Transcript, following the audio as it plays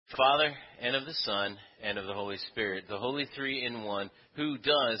Father, and of the Son, and of the Holy Spirit, the Holy Three in One, who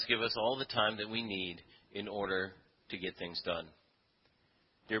does give us all the time that we need in order to get things done.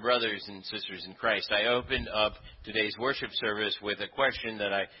 Dear brothers and sisters in Christ, I opened up today's worship service with a question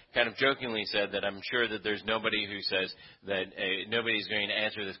that I kind of jokingly said that I'm sure that there's nobody who says that nobody's going to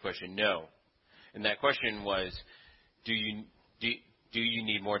answer this question, no. And that question was, do you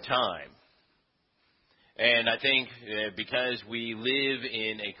need more time? And I think because we live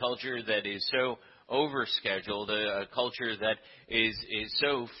in a culture that is so overscheduled, a culture that is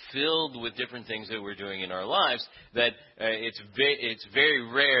so filled with different things that we're doing in our lives, that it's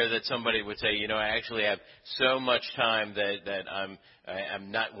very rare that somebody would say, I actually have so much time that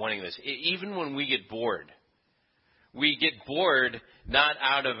I'm not wanting this. Even when we get bored. We get bored not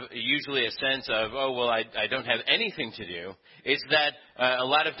out of usually a sense of, I don't have anything to do. It's that a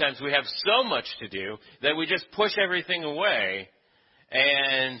lot of times we have so much to do that we just push everything away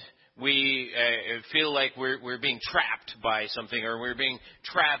and we feel like we're being trapped by something, or we're being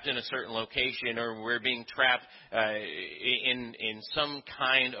trapped in a certain location, or we're being trapped in some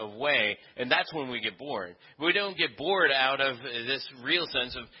kind of way, and that's when we get bored. We don't get bored out of this real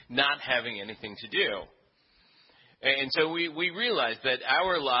sense of not having anything to do. And so we realize that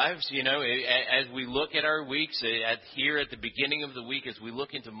our lives, as we look at our weeks, here at the beginning of the week, as we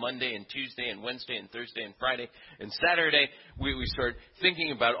look into Monday and Tuesday and Wednesday and Thursday and Friday and Saturday, we start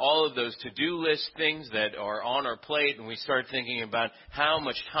thinking about all of those to-do list things that are on our plate, and we start thinking about how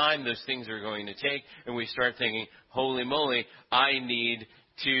much time those things are going to take, and we start thinking, holy moly, I need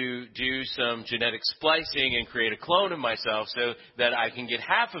to do some genetic splicing and create a clone of myself so that I can get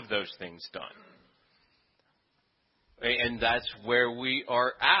half of those things done. And that's where we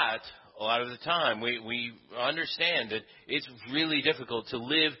are at a lot of the time. We understand that it's really difficult to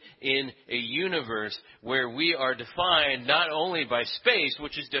live in a universe where we are defined not only by space,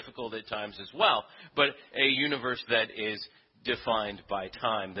 which is difficult at times as well, but a universe that is defined by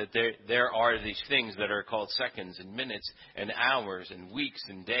time, that there are these things that are called seconds and minutes and hours and weeks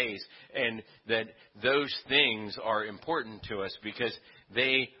and days, and that those things are important to us because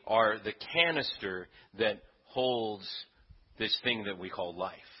they are the canister that holds this thing that we call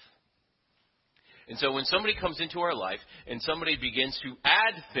life. And so when somebody comes into our life and somebody begins to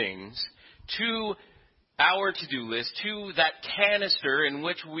add things to our to-do list, to that canister in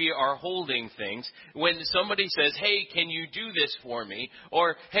which we are holding things, when somebody says, hey, can you do this for me?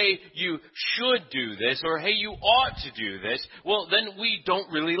 Or, hey, you should do this. Or, hey, you ought to do this. Well, then we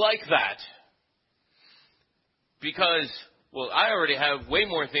don't really like that. Because, I already have way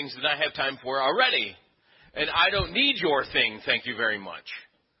more things than I have time for already. And I don't need your thing, thank you very much.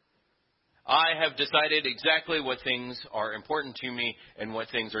 I have decided exactly what things are important to me and what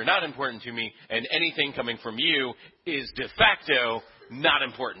things are not important to me, and anything coming from you is de facto not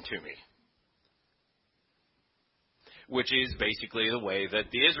important to me. Which is basically the way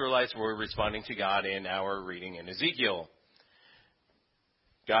that the Israelites were responding to God in our reading in Ezekiel.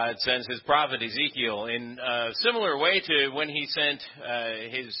 God sends his prophet Ezekiel in a similar way to when he sent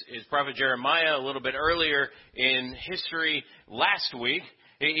his prophet Jeremiah a little bit earlier in history last week.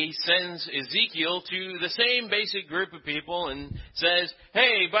 He sends Ezekiel to the same basic group of people and says,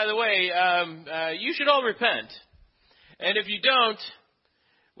 hey, by the way, you should all repent. And if you don't,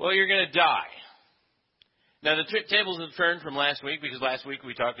 you're going to die. Now, the tables have turned from last week because last week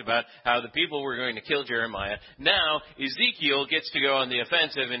we talked about how the people were going to kill Jeremiah. Now, Ezekiel gets to go on the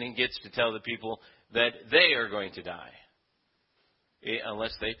offensive and he gets to tell the people that they are going to die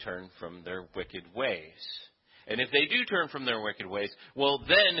unless they turn from their wicked ways. And if they do turn from their wicked ways,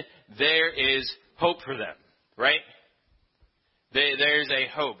 then there is hope for them, right? There's a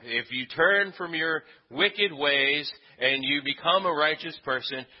hope. If you turn from your wicked ways and you become a righteous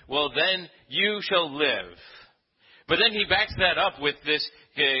person, then you shall live. But then he backs that up with this,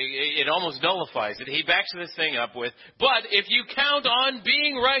 it almost nullifies it. He backs this thing up with, but if you count on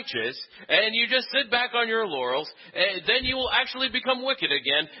being righteous and you just sit back on your laurels, then you will actually become wicked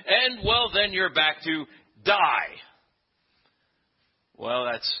again, and then you're back to die.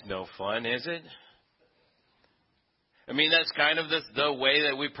 That's no fun, is it? I mean, that's kind of the way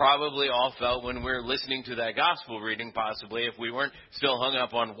that we probably all felt when we were listening to that gospel reading, possibly, if we weren't still hung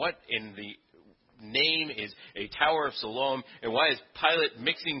up on what in the name is a Tower of Siloam, and why is Pilate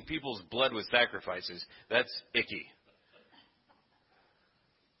mixing people's blood with sacrifices? That's icky.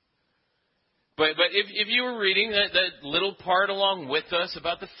 But if you were reading that little part along with us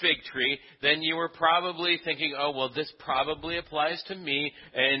about the fig tree, then you were probably thinking, this probably applies to me,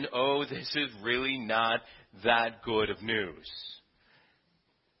 and this is really not that good of news.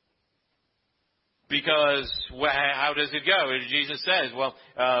 Because how does it go? Jesus says, well,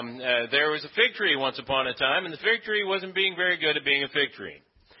 there was a fig tree once upon a time, and the fig tree wasn't being very good at being a fig tree.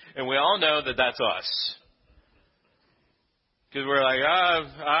 And we all know that that's us. Because we're like,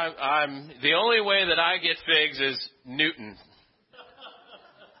 I'm the only way that I get figs is Newton.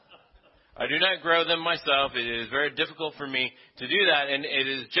 I do not grow them myself. It is very difficult for me to do that, and it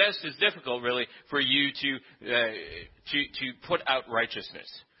is just as difficult, really, for you to put out righteousness.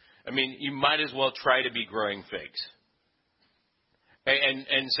 I mean, you might as well try to be growing figs.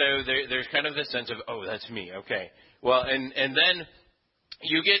 And so there's kind of this sense of, oh, that's me, okay. Well, and then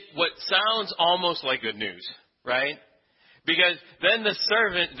you get what sounds almost like good news, right? Because then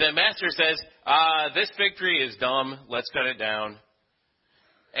the master says, this fig tree is dumb, let's cut it down.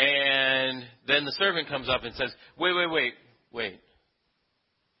 And then the servant comes up and says, wait.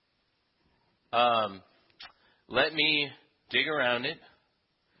 Let me dig around it.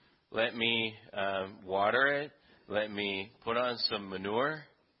 Let me water it. Let me put on some manure.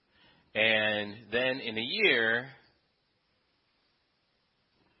 And then in a year,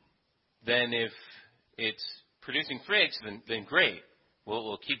 then if it's producing figs, then great.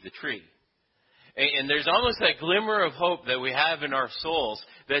 We'll keep the tree. And there's almost that glimmer of hope that we have in our souls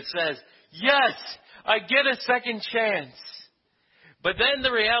that says, yes, I get a second chance. But then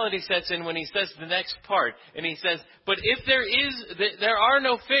the reality sets in when he says the next part, and he says, but if there are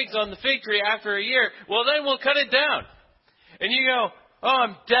no figs on the fig tree after a year, well, then we'll cut it down. And you go, oh,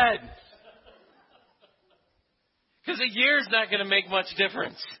 I'm dead. Because a year's not going to make much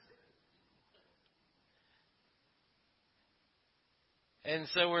difference. And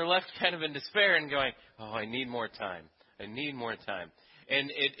so we're left kind of in despair and going, oh, I need more time. I need more time. And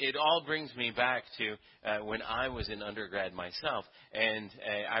it all brings me back to when I was in undergrad myself. And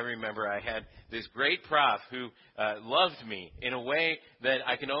I remember I had this great prof who loved me in a way that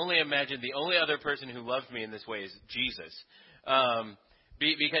I can only imagine the only other person who loved me in this way is Jesus.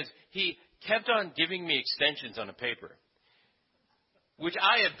 Because he kept on giving me extensions on a paper, which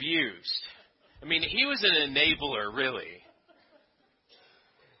I abused. I mean, he was an enabler, really.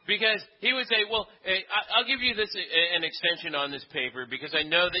 Because he would say, well, I'll give you an extension on this paper because I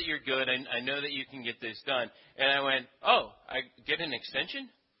know that you're good and I know that you can get this done. And I went, oh, I get an extension?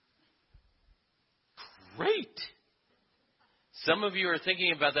 Great. Some of you are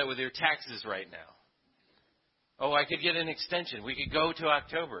thinking about that with your taxes right now. Oh, I could get an extension. We could go to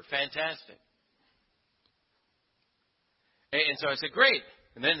October. Fantastic. And so I said, great.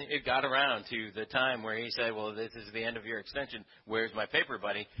 And then it got around to the time where he said, well, this is the end of your extension. Where's my paper,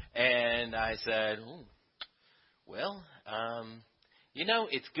 buddy? And I said,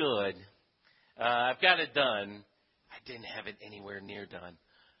 it's good. I've got it done. I didn't have it anywhere near done.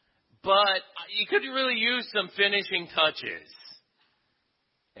 But you could really use some finishing touches.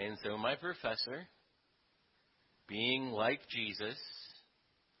 And so my professor, being like Jesus,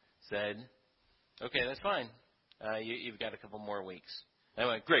 said, okay, that's fine. You've got a couple more weeks. I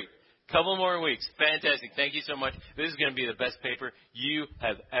went, great. Couple more weeks. Fantastic. Thank you so much. This is going to be the best paper you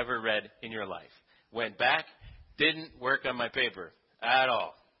have ever read in your life. Went back. Didn't work on my paper at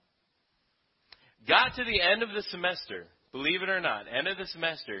all. Got to the end of the semester. Believe it or not, end of the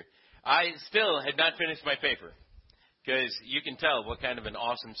semester, I still had not finished my paper. Because you can tell what kind of an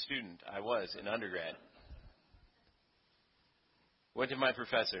awesome student I was in undergrad. Went to my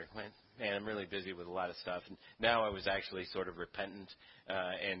professor. Went, man, I'm really busy with a lot of stuff. And now I was actually sort of repentant.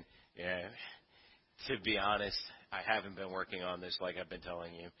 To be honest, I haven't been working on this like I've been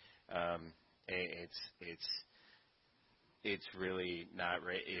telling you. It's really not.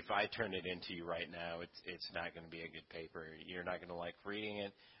 If I turn it into you right now, it's not going to be a good paper. You're not going to like reading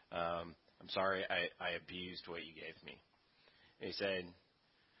it. I'm sorry, I abused what you gave me. And he said,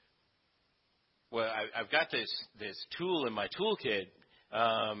 well, I've got this tool in my toolkit.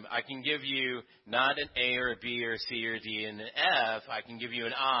 I can give you not an A or a B or a C or a D and an F. I can give you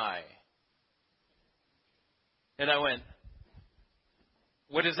an I. And I went,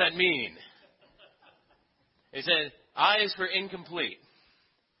 what does that mean? He said, I is for incomplete.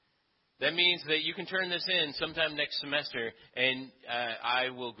 That means that you can turn this in sometime next semester, and I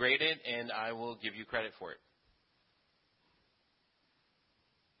will grade it, and I will give you credit for it.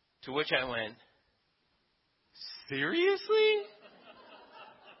 To which I went, seriously?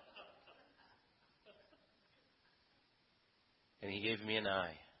 And he gave me an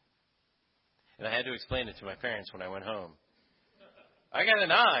I. And I had to explain it to my parents when I went home. I got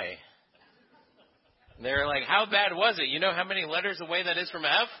an I. And they were like, how bad was it? You know how many letters away that is from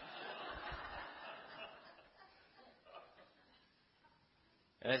F?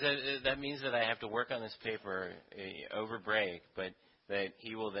 And I said, that means that I have to work on this paper over break, but that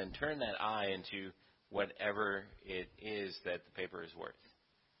he will then turn that I into whatever it is that the paper is worth.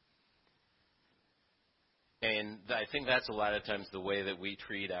 And I think that's a lot of times the way that we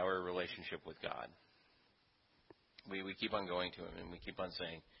treat our relationship with God. We keep on going to him and we keep on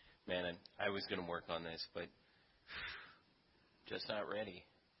saying, man, I was going to work on this, but just not ready.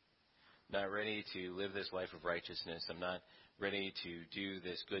 Not ready to live this life of righteousness. I'm not ready to do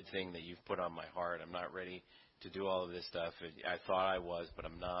this good thing that you've put on my heart. I'm not ready to do all of this stuff. I thought I was, but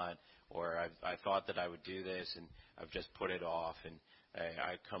I'm not. Or I thought that I would do this, and I've just put it off. And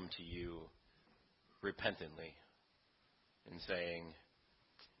I come to you repentantly and saying,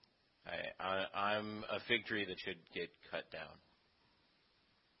 I'm a fig tree that should get cut down.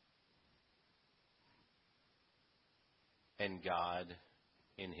 And God,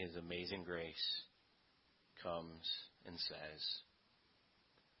 in his amazing grace, comes and says,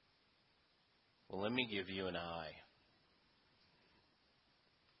 well, let me give you an eye.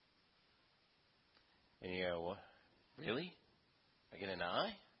 And you go, what? Really? I get an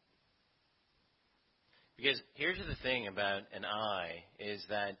eye? Because here's the thing about an eye is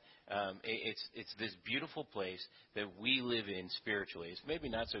that it's this beautiful place that we live in spiritually. It's maybe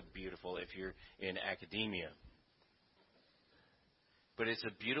not so beautiful if you're in academia. But it's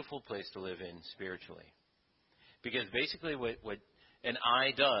a beautiful place to live in spiritually. Because basically what an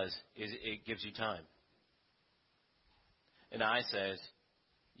eye does is it gives you time. An eye says,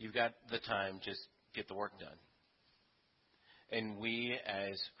 you've got the time, just get the work done. And we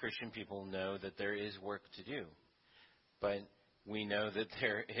as Christian people know that there is work to do. But we know that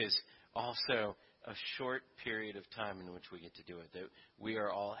there is also a short period of time in which we get to do it. That we are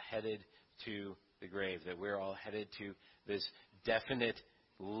all headed to the grave. That we're all headed to this definite,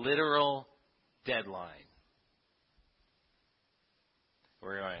 literal deadline.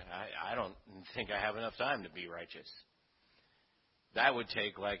 We're going, I don't think I have enough time to be righteous. That would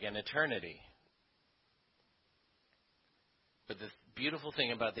take like an eternity. But the beautiful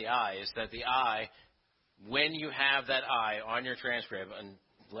thing about the eye is that the eye, when you have that eye on your transcript,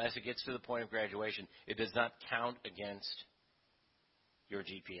 unless it gets to the point of graduation, it does not count against your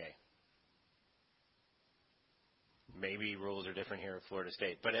GPA. Maybe rules are different here at Florida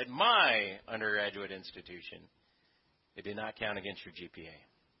State. But at my undergraduate institution, it did not count against your GPA.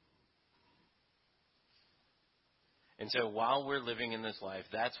 And so while we're living in this life,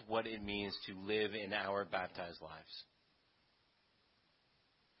 that's what it means to live in our baptized lives.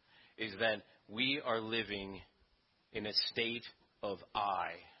 Is that we are living in a state of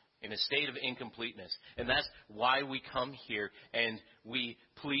I, in a state of incompleteness. And that's why we come here and we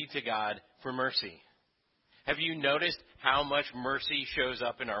plead to God for mercy. Have you noticed how much mercy shows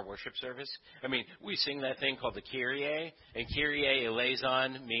up in our worship service? I mean, we sing that thing called the Kyrie, and Kyrie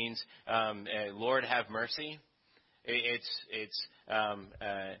eleison means, Lord, have mercy.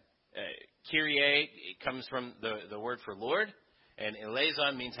 Kyrie, it comes from the word for Lord, and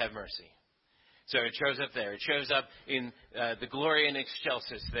eleison means have mercy. So it shows up there. It shows up in the Gloria in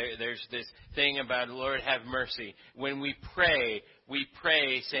Excelsis. There's this thing about Lord, have mercy. When we pray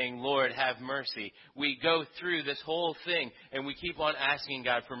saying, Lord, have mercy. We go through this whole thing, and we keep on asking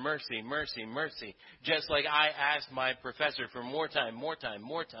God for mercy, mercy, mercy. Just like I asked my professor for more time, more time,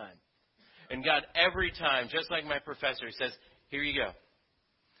 more time. And God, every time, just like my professor, says, here you go.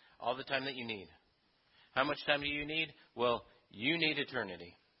 All the time that you need. How much time do you need? Well, you need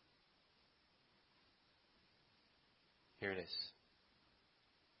eternity. Here it is.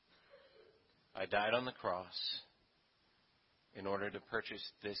 I died on the cross in order to purchase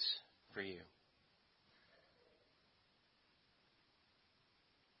this for you.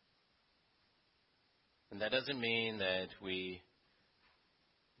 And that doesn't mean that we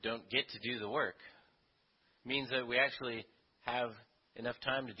don't get to do the work. It means that we actually have enough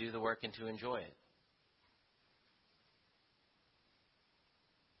time to do the work and to enjoy it.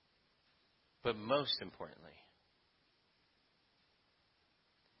 But most importantly,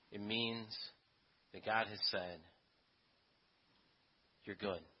 it means that God has said, you're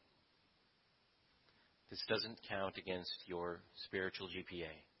good. This doesn't count against your spiritual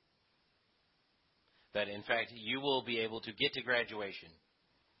GPA. That, in fact, you will be able to get to graduation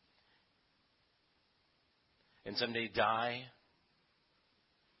and someday die,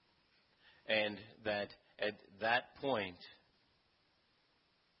 and that at that point,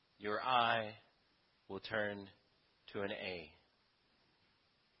 your I will turn to an A.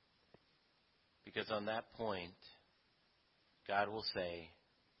 Because on that point, God will say,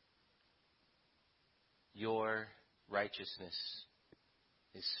 your righteousness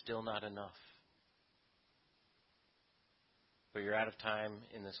is still not enough. But you're out of time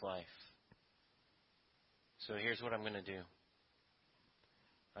in this life. So here's what I'm going to do.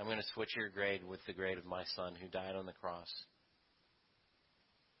 I'm going to switch your grade with the grade of my Son who died on the cross.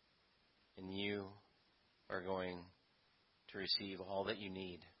 And you are going to receive all that you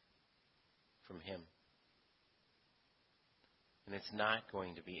need from Him. And it's not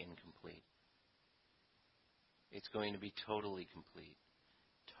going to be incomplete. It's going to be totally complete,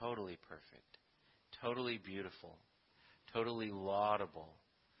 totally perfect, totally beautiful, totally laudable,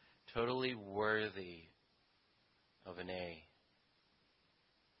 totally worthy of an A.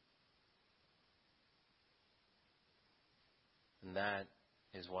 And that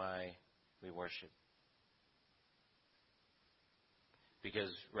is why we worship.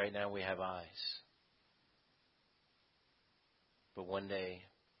 Because right now we have eyes. But one day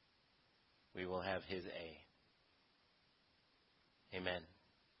we will have His A. Amen.